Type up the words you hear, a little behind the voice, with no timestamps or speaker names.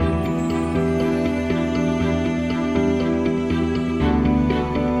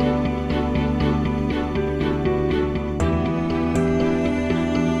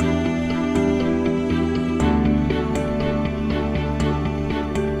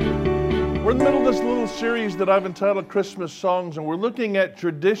We're in the middle of this little series that I've entitled Christmas Songs, and we're looking at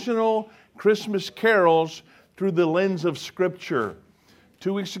traditional Christmas carols through the lens of Scripture.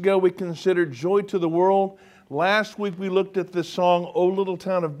 2 weeks ago, we considered Joy to the World. Last week, we looked at the song, O Little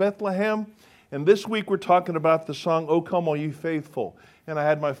Town of Bethlehem. And this week, we're talking about the song, O Come All You Faithful. And I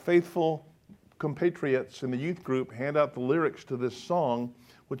had my faithful compatriots in the youth group hand out the lyrics to this song,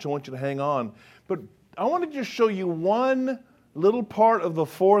 which I want you to hang on. But I want to just show you one little part of the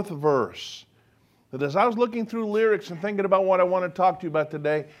fourth verse. That as I was looking through lyrics and thinking about what I want to talk to you about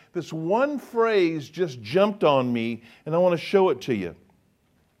today, this one phrase just jumped on me, and I want to show it to you.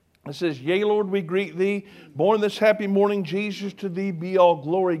 It says, Yea, Lord, we greet thee. Born this happy morning, Jesus, to thee be all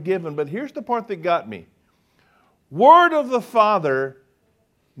glory given. But here's the part that got me. Word of the Father,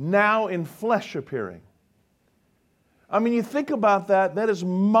 now in flesh appearing. I mean, you think about that, that is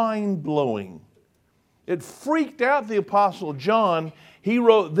mind-blowing. It freaked out the Apostle John. He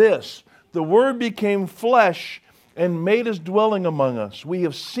wrote this, the Word became flesh and made his dwelling among us. We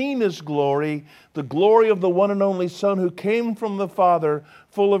have seen his glory, the glory of the one and only Son who came from the Father,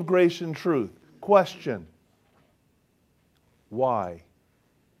 full of grace and truth. Question. Why?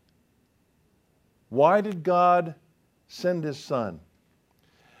 Why did God send his Son?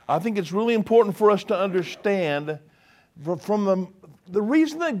 I think it's really important for us to understand from the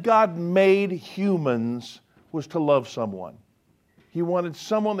reason that God made humans was to love someone. He wanted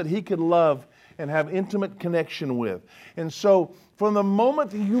someone that he could love and have intimate connection with. And so from the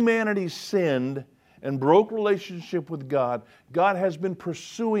moment that humanity sinned and broke relationship with God, God has been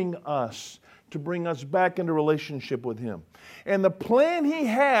pursuing us to bring us back into relationship with him. And the plan he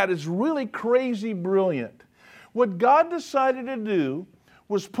had is really crazy brilliant. What God decided to do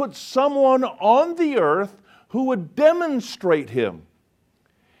was put someone on the earth who would demonstrate him.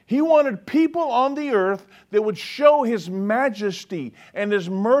 He wanted people on the earth that would show his majesty and his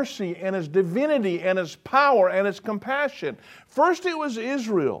mercy and his divinity and his power and his compassion. First it was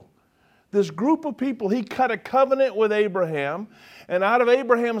Israel. This group of people, he cut a covenant with Abraham, and out of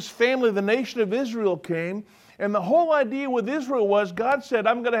Abraham's family the nation of Israel came. And the whole idea with Israel was God said,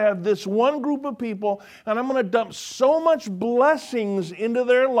 I'm going to have this one group of people and I'm going to dump so much blessings into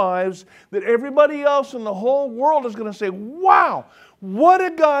their lives that everybody else in the whole world is going to say, wow, what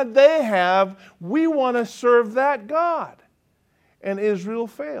a God they have. We want to serve that God. And Israel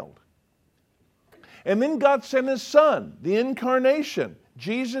failed. And then God sent his Son, the incarnation.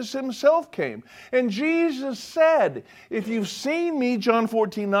 Jesus himself came. And Jesus said, if you've seen me, John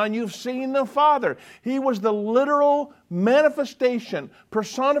 14:9, you've seen the Father. He was the literal manifestation,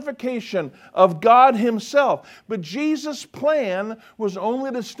 personification of God himself. But Jesus' plan was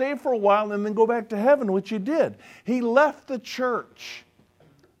only to stay for a while and then go back to heaven, which he did. He left the church,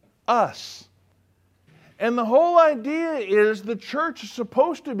 us. And the whole idea is the church is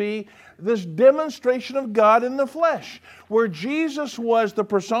supposed to be this demonstration of God in the flesh. Where Jesus was the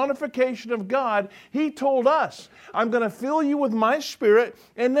personification of God, he told us, I'm going to fill you with my Spirit,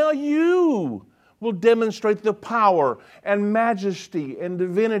 and now you will demonstrate the power and majesty and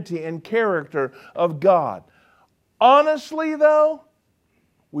divinity and character of God. Honestly, though,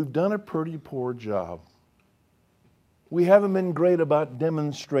 we've done a pretty poor job. We haven't been great about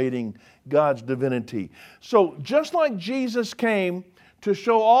demonstrating God's divinity. So just like Jesus came to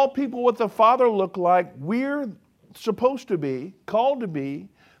show all people what the Father looked like, we're supposed to be, called to be,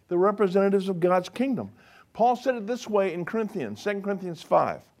 the representatives of God's kingdom. Paul said it this way in Corinthians, 2 Corinthians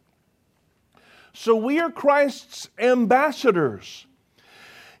 5. So we are Christ's ambassadors.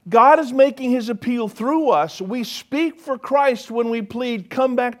 God is making his appeal through us. We speak for Christ when we plead,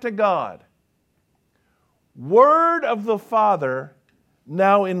 come back to God. Word of the Father,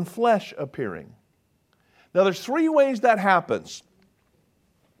 now in flesh appearing. Now there's three ways that happens.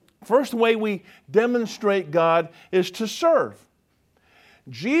 First way we demonstrate God is to serve.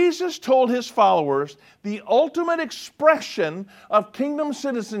 Jesus told his followers the ultimate expression of kingdom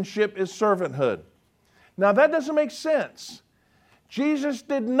citizenship is servanthood. Now that doesn't make sense. Jesus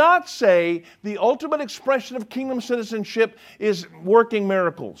did not say the ultimate expression of kingdom citizenship is working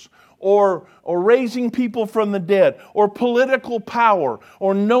miracles or raising people from the dead or political power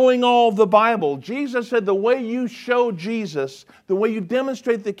or knowing all of the Bible. Jesus said the way you show Jesus, the way you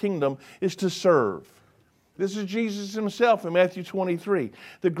demonstrate the kingdom is to serve. This is Jesus himself in Matthew 23.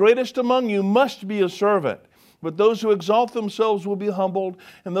 The greatest among you must be a servant, but those who exalt themselves will be humbled,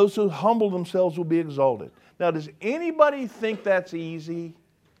 and those who humble themselves will be exalted. Now, does anybody think that's easy?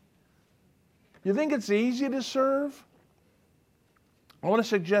 You think it's easy to serve? I want to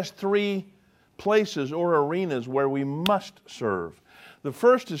suggest three places or arenas where we must serve. The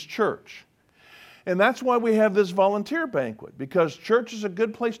first is church. And that's why we have this volunteer banquet, because church is a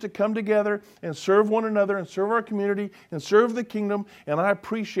good place to come together and serve one another and serve our community and serve the kingdom, and I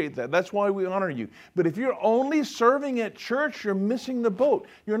appreciate that. That's why we honor you. But if you're only serving at church, you're missing the boat.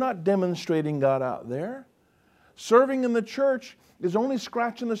 You're not demonstrating God out there. Serving in the church is only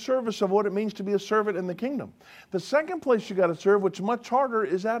scratching the surface of what it means to be a servant in the kingdom. The second place you got to serve, which is much harder,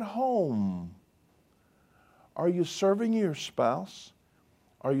 is at home. Are you serving your spouse?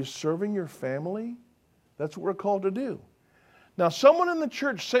 Are you serving your family? That's what we're called to do. Now, someone in the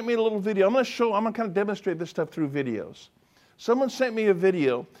church sent me a little video. I'm going to kind of demonstrate this stuff through videos. Someone sent me a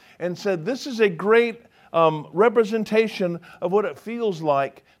video and said, this is a great representation of what it feels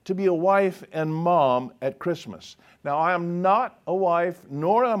like to be a wife and mom at Christmas. Now, I am not a wife,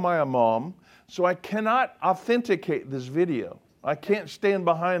 nor am I a mom, so I cannot authenticate this video. I can't stand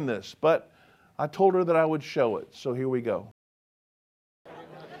behind this, but I told her that I would show it, so here we go.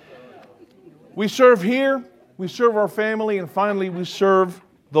 We serve here, we serve our family, and finally we serve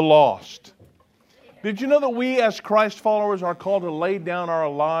the lost. Did you know that we as Christ followers are called to lay down our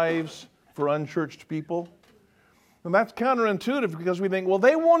lives for unchurched people? And that's counterintuitive because we think, well,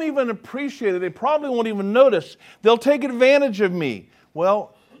 they won't even appreciate it. They probably won't even notice. They'll take advantage of me.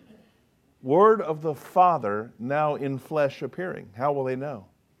 Well, word of the Father now in flesh appearing. How will they know?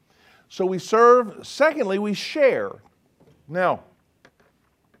 So we serve. Secondly, we share. Now,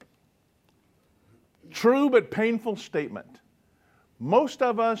 true but painful statement. Most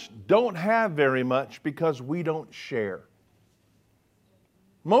of us don't have very much because we don't share.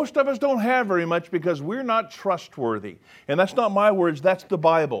 Most of us don't have very much because we're not trustworthy. And that's not my words, that's the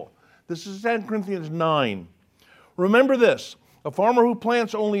Bible. This is 2 Corinthians 9. Remember this, a farmer who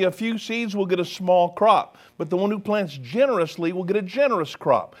plants only a few seeds will get a small crop, but the one who plants generously will get a generous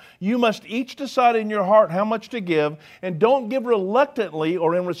crop. You must each decide in your heart how much to give, and don't give reluctantly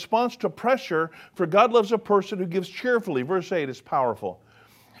or in response to pressure, for God loves a person who gives cheerfully. Verse 8 is powerful.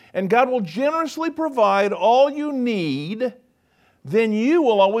 And God will generously provide all you need. Then you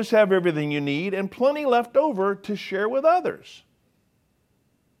will always have everything you need and plenty left over to share with others.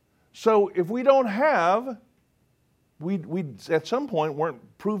 So if we don't have, we at some point weren't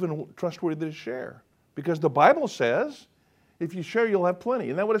proven trustworthy to share. Because the Bible says, if you share, you'll have plenty.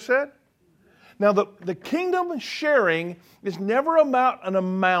 Isn't that what it said? Now, the kingdom sharing is never about an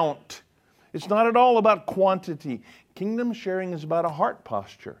amount. It's not at all about quantity. Kingdom sharing is about a heart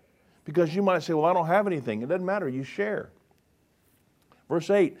posture. Because you might say, well, I don't have anything. It doesn't matter. You share. Verse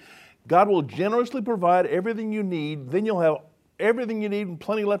 8, God will generously provide everything you need. Then you'll have everything you need and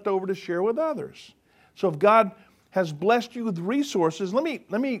plenty left over to share with others. So if God has blessed you with resources, my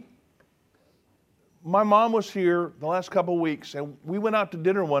mom was here the last couple of weeks, and we went out to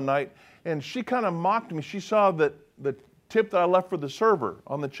dinner one night, and she kind of mocked me. She saw that the tip that I left for the server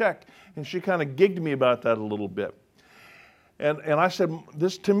on the check, and she kind of gigged me about that a little bit. And I said,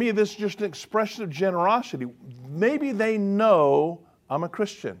 to me, this is just an expression of generosity. Maybe they know I'm a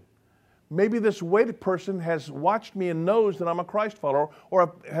Christian. Maybe this weighted person has watched me and knows that I'm a Christ follower,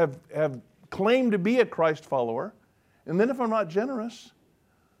 or have claimed to be a Christ follower. And then if I'm not generous,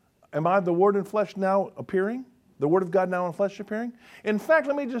 am I the Word in flesh now appearing? The Word of God now in flesh appearing? In fact,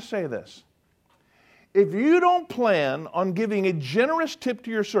 let me just say this. If you don't plan on giving a generous tip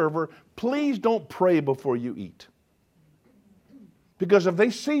to your server, please don't pray before you eat. Because if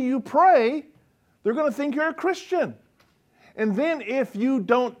they see you pray, they're going to think you're a Christian. And then if you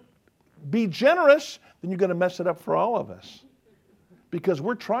don't be generous, then you're going to mess it up for all of us. Because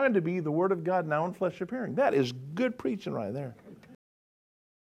we're trying to be the Word of God now in flesh appearing. That is good preaching right there.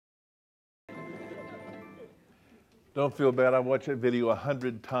 Don't feel bad. I watch that video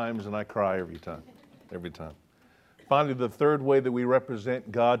 100 times and I cry every time. Every time. Finally, the third way that we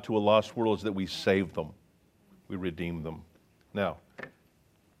represent God to a lost world is that we save them. We redeem them. Now,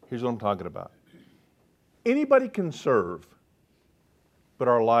 here's what I'm talking about. Anybody can serve, but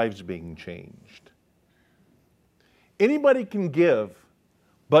our lives being changed. Anybody can give,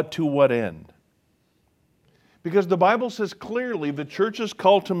 but to what end? Because the Bible says clearly the church is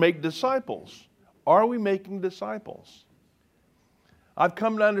called to make disciples. Are we making disciples? I've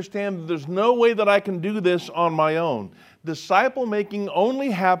come to understand that there's no way that I can do this on my own. Disciple making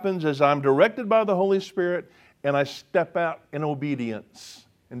only happens as I'm directed by the Holy Spirit and I step out in obedience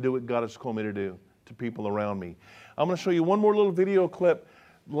and do what God has called me to do to people around me. I'm going to show you one more little video clip.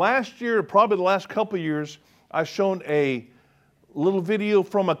 Last year, probably the last couple of years, I've shown a little video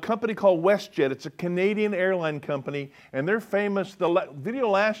from a company called WestJet. It's a Canadian airline company, and they're famous. The video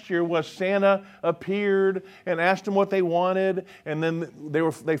last year was Santa appeared and asked them what they wanted, and then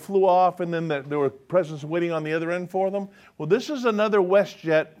they flew off, and then there were presents waiting on the other end for them. Well, this is another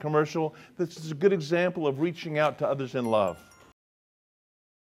WestJet commercial. This is a good example of reaching out to others in love.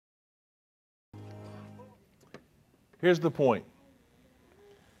 Here's the point.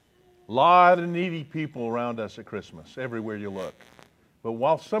 A lot of needy people around us at Christmas, everywhere you look. But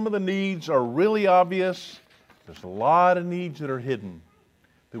while some of the needs are really obvious, there's a lot of needs that are hidden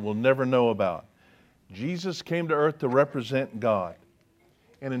that we'll never know about. Jesus came to earth to represent God.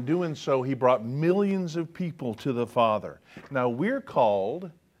 And in doing so, he brought millions of people to the Father. Now we're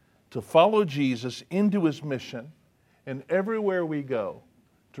called to follow Jesus into his mission, and everywhere we go,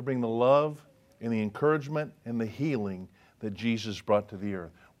 to bring the love and the encouragement and the healing that Jesus brought to the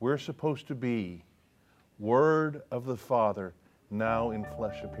earth. We're supposed to be Word of the Father, now in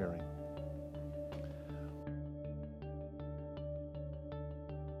flesh appearing.